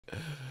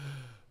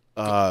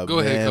Go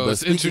ahead, man,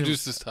 Coach.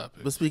 Introduce this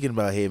topic. But speaking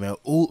about hate, man,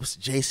 oops,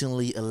 Jason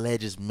Lee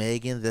alleges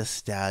Megan Thee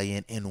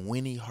Stallion and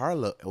Winnie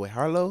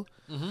Harlow,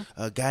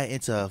 got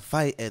into a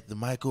fight at the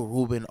Michael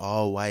Rubin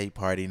all-white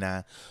party.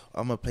 Now,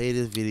 I'm going to play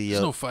this video.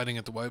 There's no fighting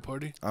at the white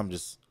party.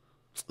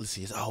 Let's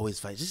see, it's always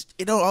fight.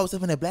 It don't always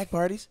happen at black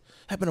parties.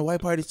 Happen at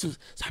white parties, too.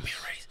 Stop being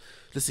racist.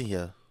 Listen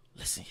here.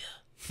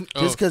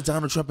 Just because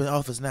Donald Trump in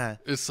office now.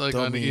 It's like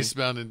on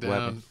Eastbound and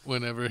Down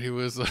whenever he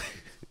was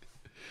like,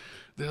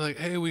 they're like,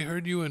 hey, we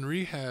heard you in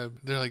rehab.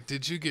 They're like,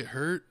 did you get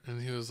hurt?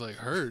 And he was like,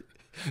 hurt?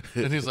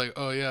 And he's like,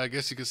 oh, yeah, I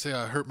guess you could say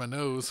I hurt my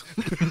nose.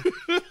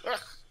 Play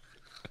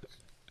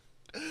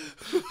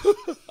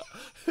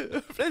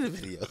the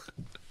video.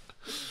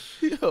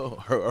 Yo,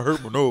 I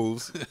hurt my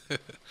nose.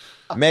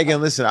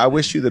 Megan, listen, I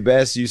wish you the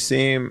best. You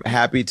seem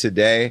happy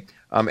today.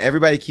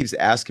 Everybody keeps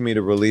asking me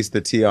to release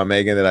the tea on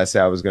Megan that I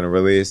said I was going to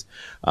release.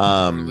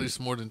 Release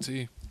more than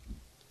tea.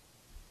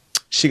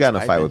 She got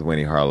in a fight with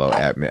Winnie Harlow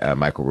at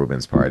Michael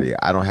Rubin's party.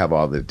 I don't have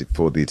all the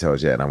full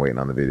details yet, and I'm waiting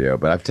on the video.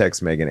 But I've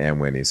texted Megan and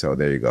Winnie, so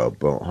there you go.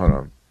 Boom. Hold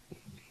on.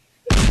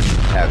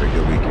 Have a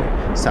good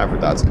weekend. It's time for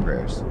Thoughts and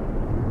Prayers.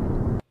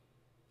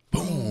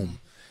 Boom.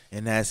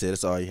 And that's it.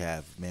 That's all you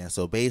have, man.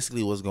 So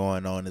basically what's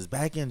going on is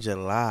back in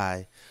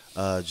July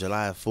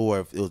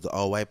 4th, it was the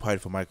all-white party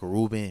for Michael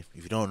Rubin.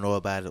 If you don't know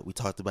about it, we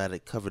talked about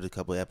it, covered a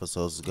couple of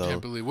episodes ago. I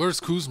can't believe. Where's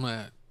Kuzma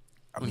at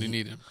when you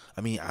need him?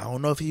 I mean, I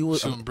don't know if he was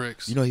shooting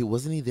bricks. You know, he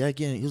wasn't there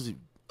again. He was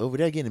over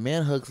there getting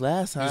man hugs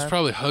last time. He was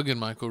probably hugging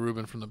Michael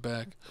Rubin from the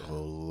back. Oh,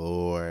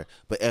 Lord.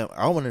 But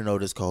I want to know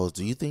this, Coles.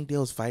 Do you think they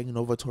was fighting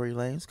over Tory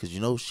Lanez? Because, you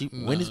know,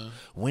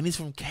 Winnie's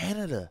from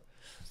Canada.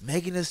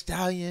 Megan Thee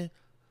Stallion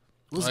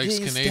was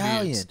getting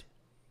stallioned.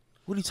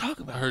 What are you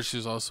talking about? I heard she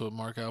was also at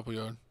Mark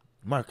Appleyard.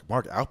 Mark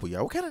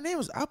Appleyard. What kind of name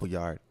was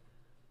Appleyard?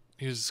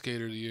 He was a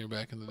skater of the year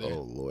back in the day.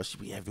 Oh, Lord. She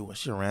be everywhere.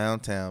 She around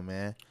town,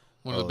 man.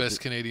 One of the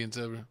best Canadians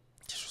ever.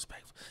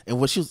 Disrespectful. And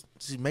what she's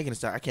Megan Thee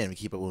Stallion. I can't even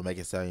keep up with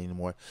Megan Thee Stallion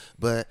anymore.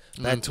 But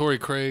and Tory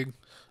Craig.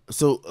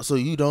 So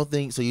you don't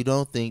think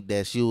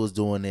that she was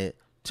doing it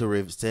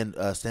to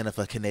stand up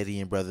for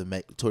Canadian brother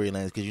Tory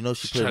Lanez, because you know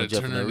she put him in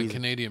jail for no reason.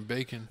 Canadian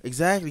bacon.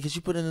 Exactly, because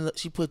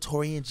she put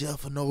Tory in jail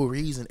for no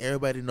reason.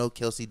 Everybody know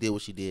Kelsey did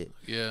what she did.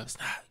 Yeah, it's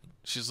not.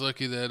 She's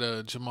lucky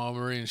that Jamal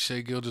Murray and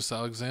Shai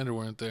Gilgeous-Alexander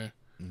weren't there.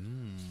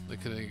 They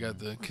could have got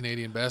the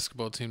Canadian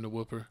basketball team to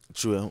whoop her.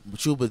 True.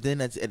 But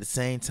then at the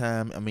same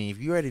time, I mean, if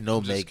you already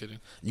know Megan,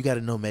 you got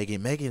to know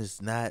Megan. Megan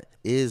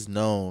is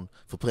known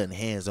for putting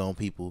hands on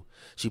people.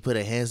 She put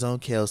her hands on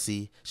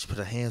Kelsey. She put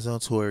her hands on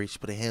Tory. She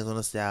put her hands on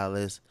the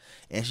stylist,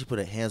 and she put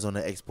her hands on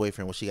her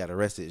ex-boyfriend when she got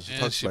arrested.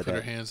 She put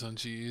her hands on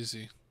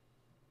G-Eazy.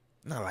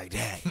 Not like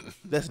that.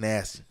 That's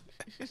nasty.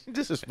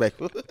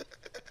 Disrespectful.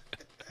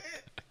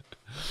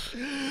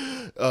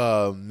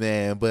 Oh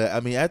man, but I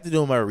mean, after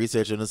doing my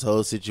research on this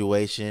whole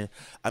situation,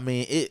 I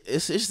mean,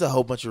 it's just a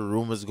whole bunch of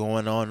rumors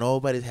going on.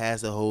 Nobody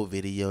has the whole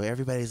video.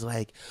 Everybody's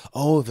like,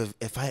 oh,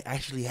 if it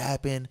actually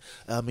happened,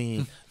 I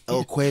mean,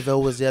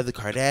 Quavo was there, the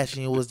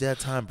Kardashian was there,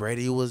 Tom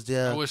Brady was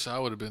there. I wish I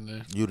would have been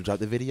there. You would have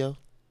dropped the video?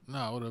 No,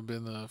 I would have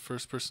been the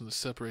first person to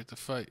separate the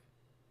fight.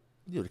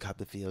 You would have copped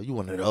the field. You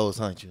one of those,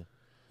 aren't you?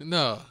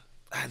 No,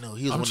 I know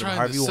he was one of the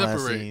Harvey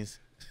Weinstein.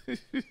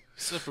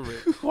 Separate.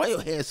 Why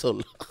your hands so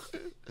long?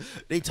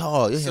 They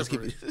tall. Your hands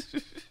keep It's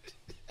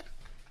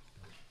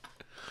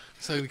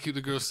how to keep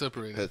the girls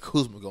separated.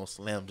 Kuzma gonna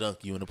slam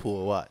dunk you in the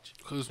pool. Watch.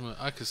 Kuzma,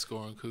 I could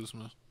score on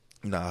Kuzma.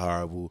 Not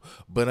horrible,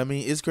 but I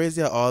mean, it's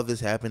crazy how all this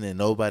happened and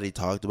nobody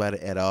talked about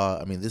it at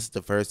all. I mean, this is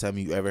the first time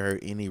you ever heard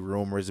any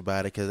rumors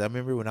about it. Because I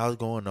remember when I was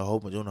doing a whole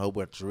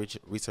bunch of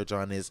research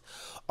on this,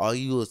 all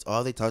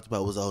they talked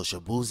about was, oh,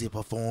 Shabuzi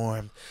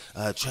performed,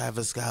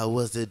 Travis Scott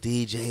was the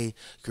DJ,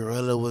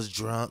 Glorilla was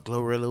drunk,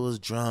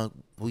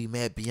 we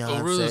met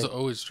Beyonce. Glorilla's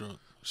always drunk.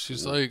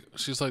 She's like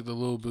the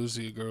little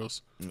boozy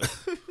girls.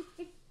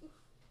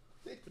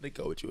 They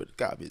go with you in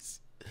the comments.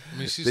 I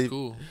mean, she's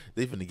cool.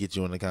 They finna get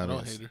you in the comments. I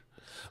don't hate her.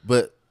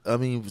 But I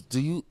mean,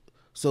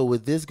 so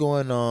with this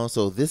going on,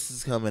 so this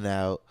is coming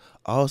out.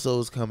 Also,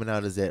 is coming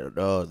out is that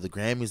the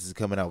Grammys is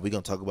coming out. We're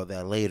gonna talk about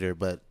that later.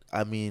 But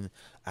I mean,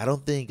 I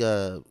don't think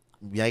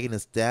Megan Thee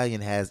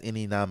Stallion has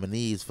any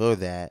nominees for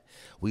that.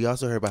 We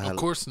also heard about of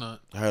course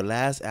not. Her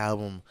last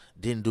album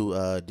didn't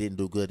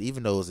do good,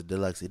 even though it was a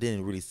deluxe. It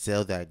didn't really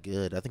sell that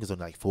good. I think it's on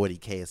like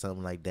 40K or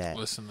something like that.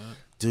 Listen,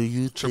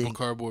 man. Triple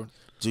cardboard.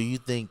 Do you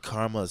think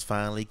karma is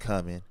finally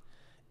coming?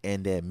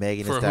 And that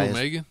Megan Thee Stallion. For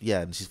who, Megan? Yeah,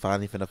 and she's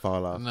finally finna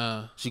fall off.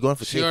 Nah. She going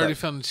for She already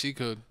found the cheat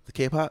code. The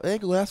K-pop? It ain't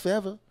gonna last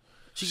forever.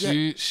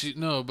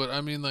 No, but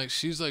I mean, like,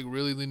 she's like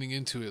really leaning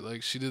into it.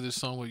 Like, she did this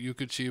song with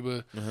Yuka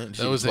Chiba. Mm-hmm.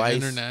 That was an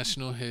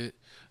international hit.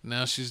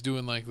 Now she's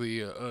doing like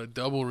the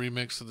double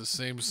remix of the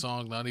same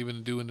song, not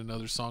even doing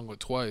another song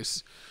but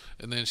twice.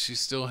 And then she's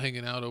still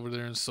hanging out over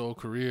there in Seoul,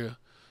 Korea.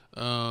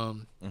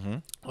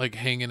 Like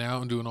hanging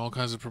out and doing all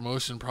kinds of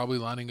promotion, probably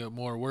lining up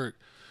more work.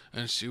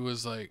 And she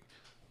was like,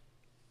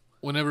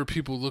 whenever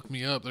people look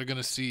me up, they're going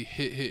to see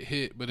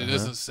hit, but it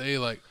doesn't say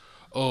like,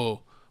 oh,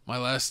 my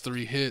last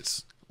 3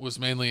 hits was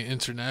mainly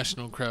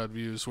international crowd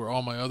views, where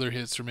all my other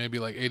hits are maybe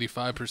like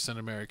 85%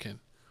 American,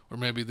 or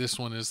maybe this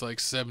one is like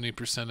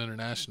 70%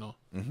 international.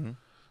 Mm-hmm.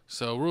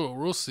 So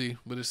we'll see,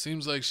 but it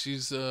seems like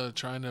she's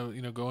trying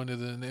to go into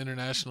the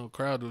international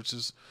crowd, which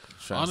is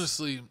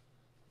honestly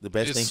the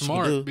best thing it's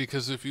smart she can do.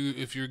 because if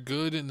you're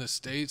good in the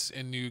States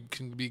and you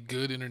can be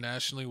good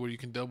internationally, where you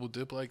can double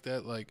dip like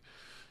that, like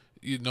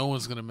no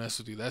one's gonna mess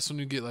with you. That's when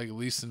you get like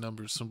Lisa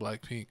numbers from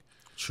Blackpink.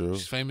 True.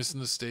 She's famous in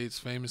the States,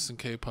 famous in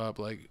K-pop,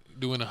 like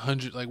doing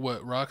 100, like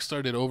what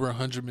Rockstar did over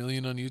 100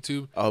 million on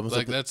YouTube.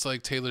 Like that's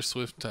like Taylor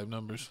Swift type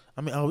numbers.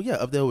 I mean,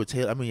 up there with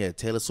Taylor. I mean, yeah,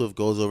 Taylor Swift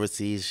goes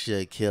overseas,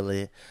 she'll kill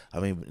it. I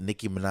mean,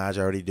 Nicki Minaj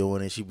already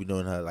doing it. She be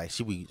doing her like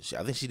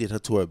I think she did her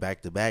tour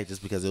back to back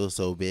just because it was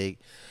so big.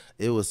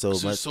 It was so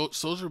much.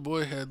 Soulja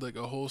Boy had like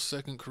a whole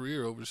second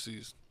career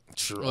overseas.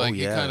 True. Like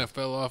he kind of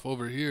fell off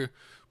over here,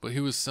 but he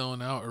was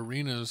selling out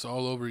arenas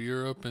all over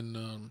Europe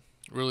and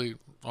really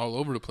all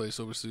over the place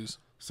overseas.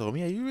 So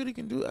yeah, you really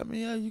can do it. I mean,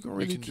 yeah, you can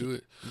really do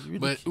it. Really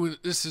but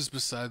this is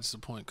besides the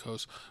point,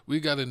 Coach. We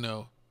got to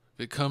know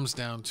if it comes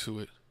down to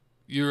it.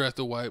 You're at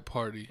the white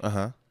party,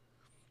 and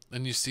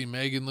you see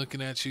Megan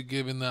looking at you,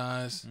 giving the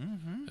eyes,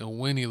 and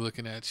Winnie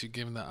looking at you,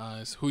 giving the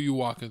eyes. Who you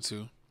walking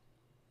to?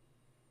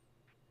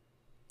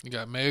 You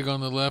got Meg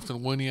on the left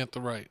and Winnie at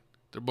the right.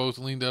 They're both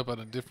leaned up on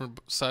a different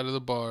side of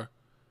the bar,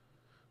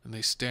 and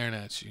they staring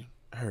at you.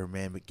 I heard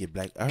man get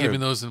black.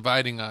 Giving those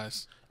inviting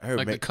eyes,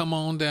 like the come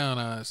on down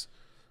eyes.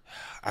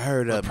 I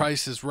heard the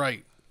price is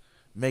right.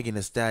 Megan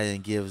Thee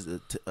Stallion gives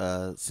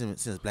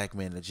sends black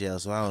men to jail,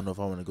 so I don't know if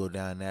I want to go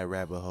down that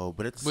rabbit hole.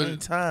 But at the same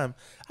time,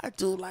 I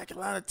do like a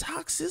lot of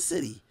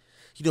toxicity.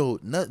 You know,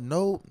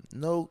 no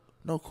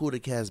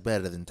Kuda Cat's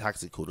better than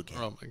toxic Kuda Cat.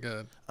 Oh my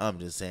God! I'm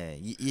just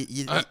saying.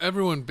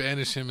 Everyone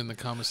banish him in the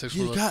comment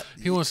section.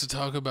 He wants to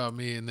talk about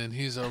me, and then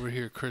he's over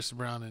here, Chris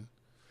Browning.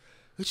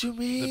 What you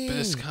mean? The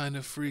best kind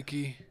of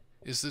freaky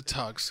is the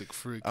toxic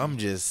freaky. I'm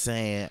just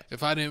saying.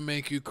 If I didn't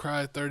make you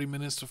cry 30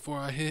 minutes before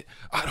I hit,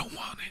 I don't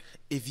want it.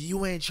 If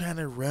you ain't trying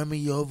to run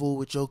me over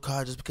with your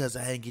car just because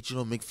I ain't get you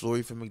no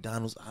McFlurry from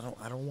McDonald's, I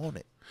don't want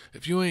it.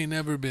 If you ain't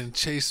never been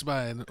chased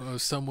by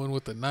someone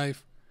with a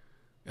knife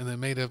and then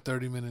made up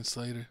 30 minutes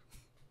later.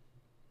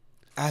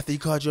 After you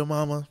called your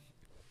mama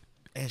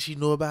and she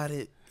knew about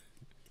it,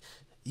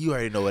 you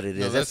already know what it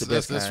is. No, that's the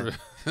best kind.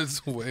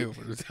 That's way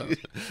over the top.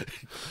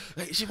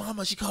 Hey, she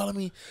calling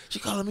me. She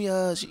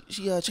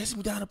chasing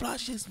me down the block.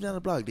 She chasing me down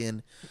the block.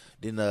 Then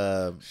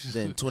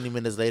 20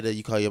 minutes later,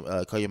 you call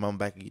your mama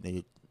back.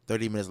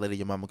 30 minutes later,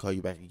 your mama call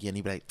you back again.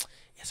 You be like,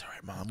 "It's all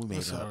right, mom. We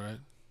made up. All right.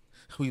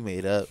 We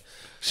made up."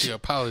 She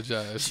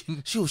apologized.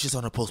 She was just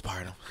on a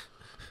postpartum.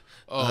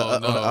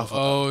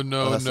 Oh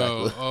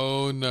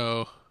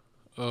no.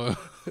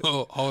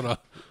 Hold on.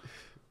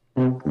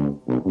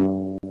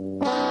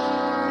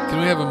 Can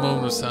we have a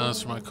moment of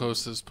silence for my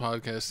Costa's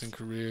podcasting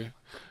career?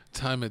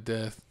 Time of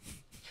death.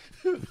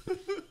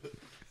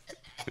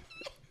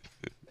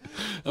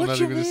 I'm not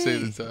even going to say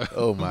the time.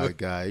 Oh, my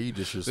God. You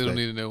disrespect. They don't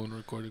need to know when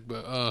recording.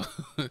 But,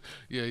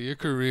 yeah, your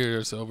career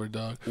is over,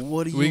 dog.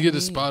 What do you mean? Get a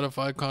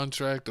Spotify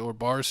contract or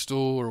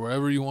Barstool or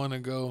wherever you want to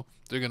go.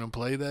 They're going to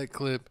play that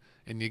clip,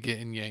 and you're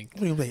getting yanked.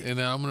 And then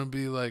I'm going to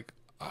be like,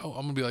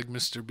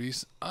 Mr.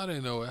 Beast. I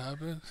didn't know what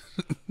happened.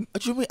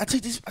 What you mean? I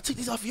take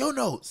these off your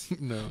notes.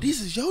 No.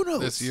 These is your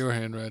notes. That's your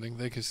handwriting.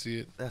 They can see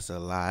it. That's a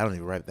lie. I don't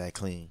even write that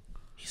clean.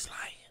 He's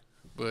lying.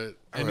 But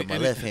I write my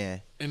left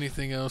hand.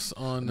 Anything else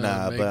on but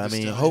I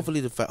mean,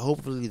 hopefully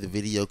the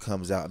video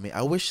comes out. I mean,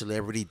 I wish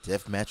Celebrity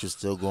Deathmatch was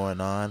still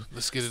going on.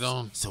 Let's get it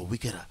on. So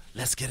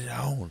let's get it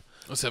on.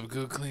 Let's have a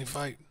good clean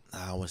fight.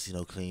 I don't want to see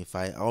no clean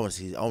fight. I want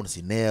to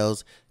see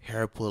nails,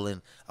 hair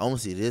pulling. I want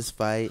to see this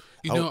fight.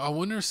 I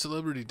wonder if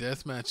Celebrity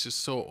Deathmatch is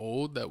so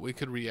old that we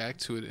could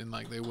react to it and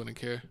like they wouldn't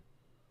care.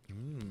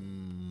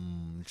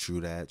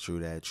 True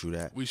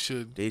that. We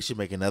should. They should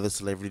make another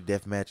Celebrity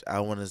Deathmatch.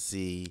 I want to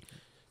see.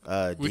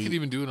 We could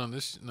even do it on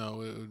this.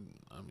 No,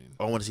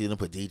 I want to see them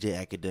put DJ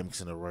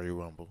Academics in the Royal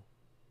Rumble.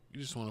 You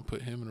just want to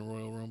put him in the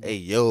Royal Rumble. Hey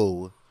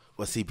yo,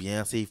 see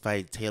Beyonce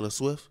fight Taylor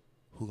Swift?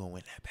 Who gonna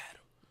win that battle?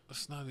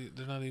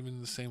 They're not even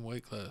in the same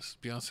weight class.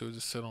 Beyonce would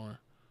just sit on her.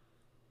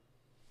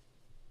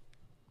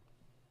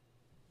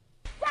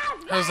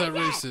 How's that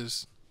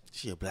racist?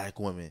 She a black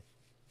woman.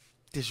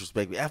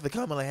 Disrespect me. After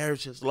Kamala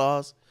Harris'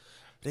 laws,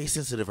 they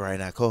sensitive right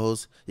now,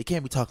 co-host. You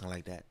can't be talking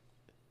like that.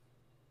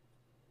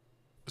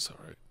 It's all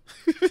right.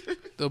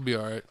 They'll be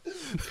all right.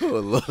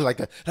 like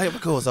my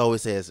co-host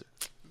always says.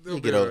 They'll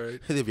be all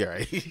right. They'll be all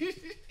right.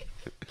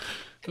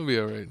 They'll be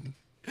all right.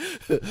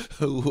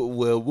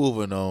 Well,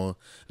 moving on.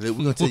 We're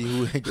gonna tell you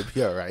who ain't gonna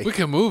be all right. We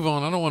can move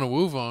on. I don't want to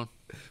move on.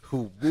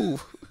 Who woo?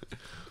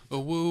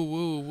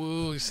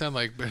 Woo. You sound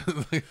like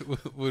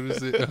what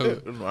is it?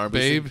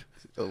 Babe,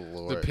 oh,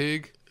 Lord. the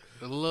pig.